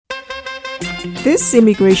This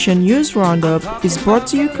Immigration News Roundup is brought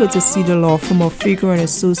to you courtesy the law firm of Figure and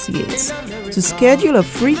Associates. To schedule a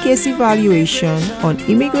free case evaluation on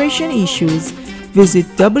immigration issues, visit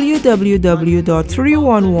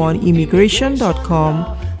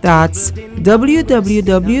www.311immigration.com. That's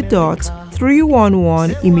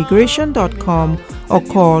www.311immigration.com or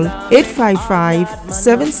call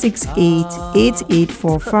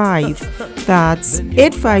 855-768-8845. That's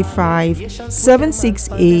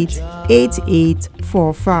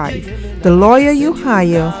 855-768-8845. The lawyer you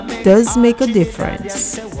hire does make a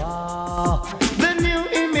difference.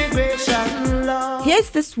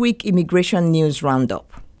 Here's this week's Immigration News Roundup.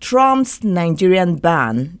 Trump's Nigerian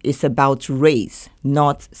ban is about race,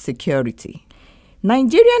 not security.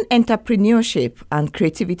 Nigerian entrepreneurship and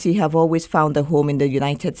creativity have always found a home in the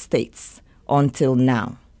United States, until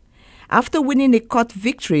now. After winning a court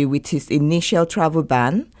victory with his initial travel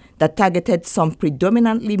ban that targeted some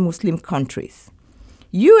predominantly Muslim countries,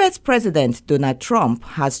 U.S. President Donald Trump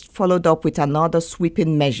has followed up with another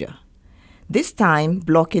sweeping measure, this time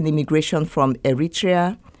blocking immigration from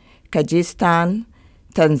Eritrea, Kyrgyzstan,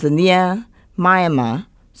 Tanzania, Myanmar,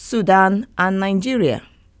 Sudan, and Nigeria.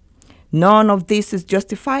 None of this is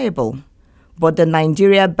justifiable, but the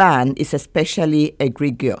Nigeria ban is especially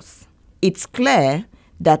egregious. It's clear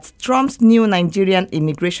that Trump's new Nigerian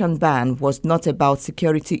immigration ban was not about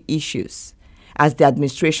security issues, as the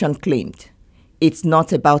administration claimed. It's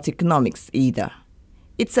not about economics either.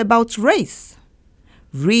 It's about race.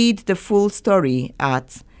 Read the full story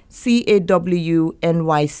at cawnyc.com.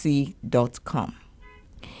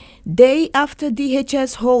 Day after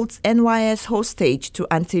DHS holds NYS hostage to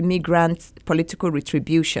anti-migrant political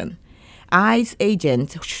retribution, ICE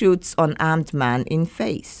agent shoots unarmed man in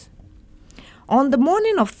face. On the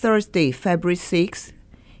morning of Thursday, February 6,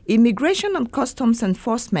 Immigration and Customs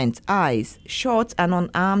Enforcement, ICE, shot an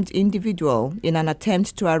unarmed individual in an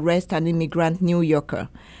attempt to arrest an immigrant New Yorker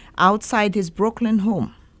outside his Brooklyn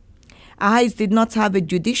home. ICE did not have a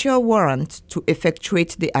judicial warrant to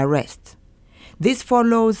effectuate the arrest. This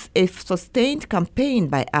follows a sustained campaign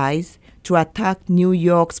by ICE to attack New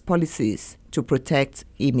York's policies to protect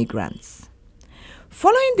immigrants.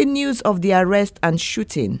 Following the news of the arrest and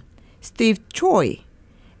shooting, Steve Choi,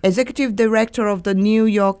 executive director of the New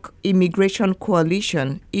York Immigration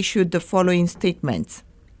Coalition, issued the following statement.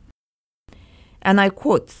 And I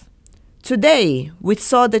quote, "Today, we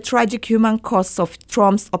saw the tragic human cost of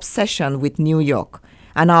Trump's obsession with New York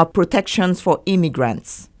and our protections for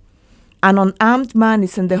immigrants. An unarmed man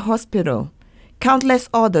is in the hospital, countless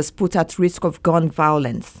others put at risk of gun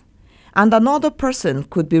violence, and another person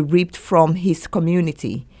could be ripped from his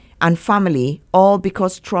community and family, all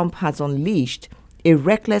because Trump has unleashed a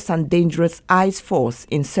reckless and dangerous ICE force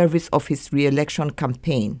in service of his re-election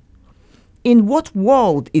campaign. In what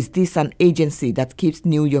world is this an agency that keeps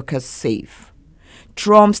New Yorkers safe?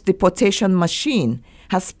 Trump's deportation machine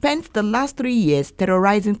has spent the last 3 years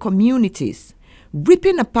terrorizing communities,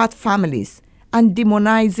 ripping apart families, and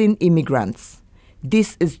demonizing immigrants.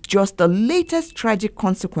 This is just the latest tragic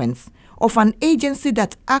consequence of an agency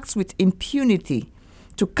that acts with impunity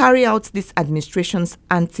to carry out this administration's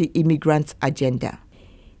anti-immigrant agenda."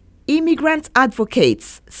 Immigrant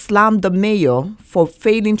advocates slammed the mayor for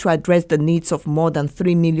failing to address the needs of more than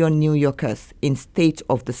 3 million New Yorkers in State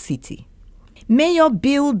of the City. Mayor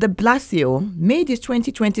Bill de Blasio made his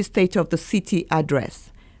 2020 State of the City address,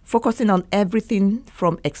 focusing on everything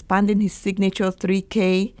from expanding his signature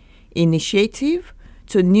 3K initiative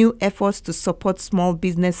to new efforts to support small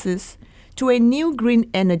businesses to a new green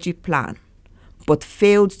energy plan, but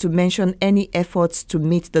failed to mention any efforts to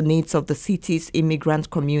meet the needs of the city's immigrant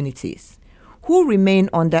communities, who remain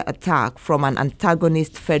under attack from an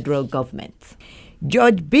antagonist federal government.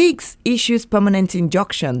 Judge Biggs issues permanent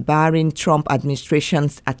injunction barring Trump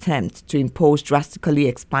administration's attempt to impose drastically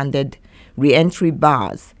expanded re-entry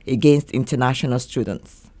bars against international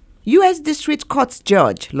students. U.S. District Court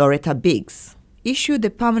Judge Loretta Biggs issued a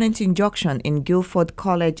permanent injunction in Guilford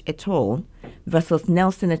College et al. Versus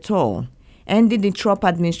Nelson et al., ending the Trump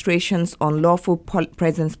administration's unlawful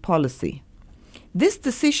presence policy. This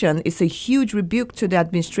decision is a huge rebuke to the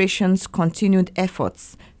administration's continued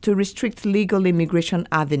efforts to restrict legal immigration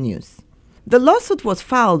avenues. The lawsuit was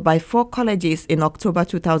filed by 4 colleges in October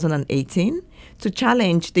 2018 to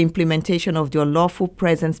challenge the implementation of the unlawful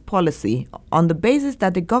presence policy on the basis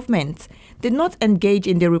that the government did not engage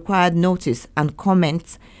in the required notice and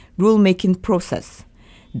comment rulemaking process,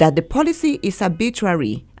 that the policy is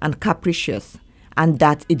arbitrary and capricious, and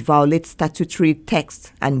that it violates statutory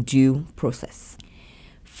text and due process.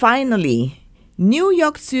 Finally, New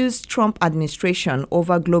York sues Trump administration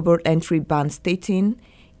over global entry ban, stating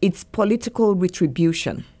its political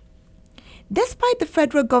retribution. Despite the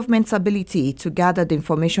federal government's ability to gather the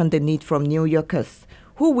information they need from New Yorkers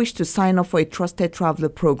who wish to sign up for a trusted traveler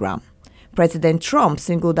program, President Trump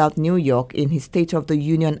singled out New York in his State of the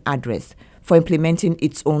Union address for implementing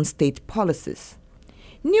its own state policies.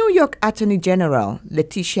 New York Attorney General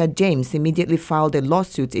Letitia James immediately filed a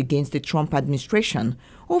lawsuit against the Trump administration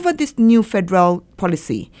over this new federal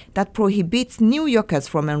policy that prohibits New Yorkers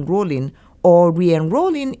from enrolling or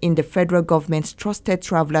re-enrolling in the federal government's Trusted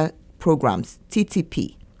Traveler Programs,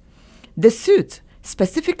 TTP. The suit,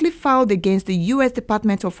 specifically filed against the U.S.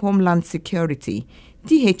 Department of Homeland Security,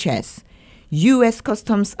 DHS, U.S.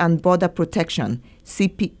 Customs and Border Protection,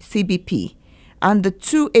 CBP, and the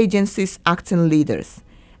two agencies' acting leaders,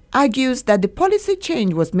 argues that the policy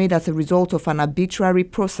change was made as a result of an arbitrary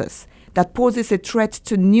process that poses a threat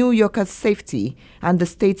to New Yorkers' safety and the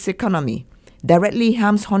state's economy, directly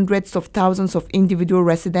harms hundreds of thousands of individual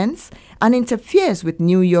residents, and interferes with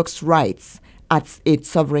New York's rights as its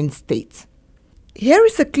sovereign state. Here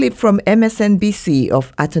is a clip from MSNBC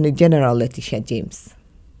of Attorney General Letitia James.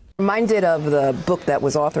 Reminded of the book that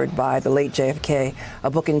was authored by the late JFK,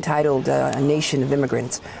 a book entitled A Nation of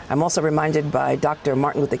Immigrants. I'm also reminded by Dr.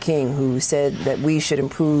 Martin Luther King, who said that we should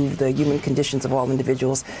improve the human conditions of all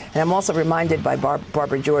individuals. And I'm also reminded by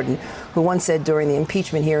Barbara Jordan, who once said during the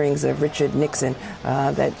impeachment hearings of Richard Nixon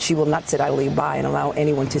that she will not sit idly by and allow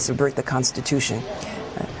anyone to subvert the Constitution.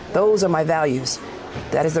 Those are my values.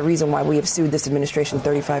 That is the reason why we have sued this administration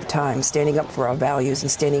 35 times, standing up for our values and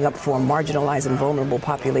standing up for marginalized and vulnerable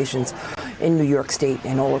populations in New York State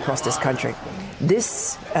and all across this country.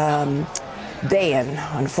 This ban,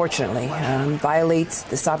 unfortunately, violates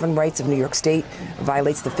the sovereign rights of New York State,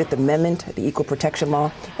 violates the Fifth Amendment, the Equal Protection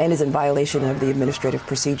Law, and is in violation of the Administrative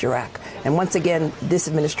Procedure Act. And once again, this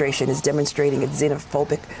administration is demonstrating its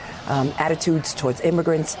xenophobic attitudes towards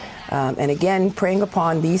immigrants, and again, preying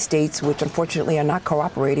upon these states which unfortunately are not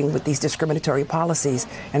cooperating with these discriminatory policies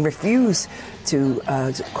and refuse to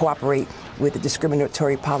cooperate with the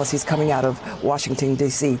discriminatory policies coming out of Washington,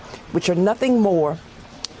 D.C., which are nothing more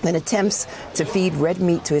than attempts to feed red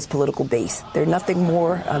meat to his political base. They're nothing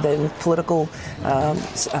more than political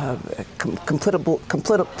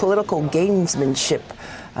gamesmanship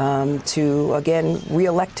to, again,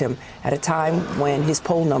 reelect him at a time when his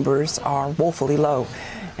poll numbers are woefully low.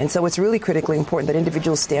 And so it's really critically important that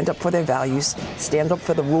individuals stand up for their values, stand up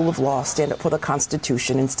for the rule of law, stand up for the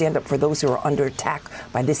Constitution, and stand up for those who are under attack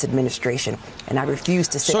by this administration. And I refuse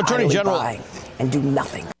to sit idly by and do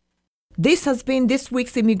nothing. This has been this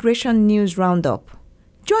week's Immigration News Roundup.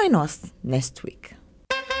 Join us next week.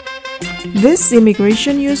 This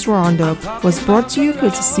Immigration News Roundup was brought to you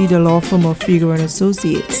courtesy the law firm of Figure &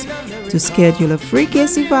 Associates. To schedule a free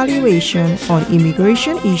case evaluation on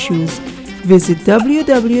immigration issues, visit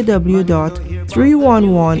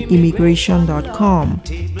www.311immigration.com.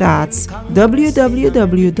 That's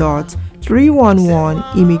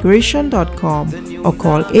www.311immigration.com or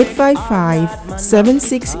call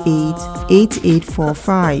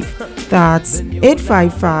 855-768-8845. That's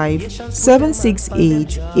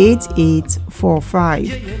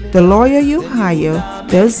 855-768-8845. The lawyer you hire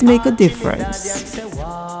does make a difference.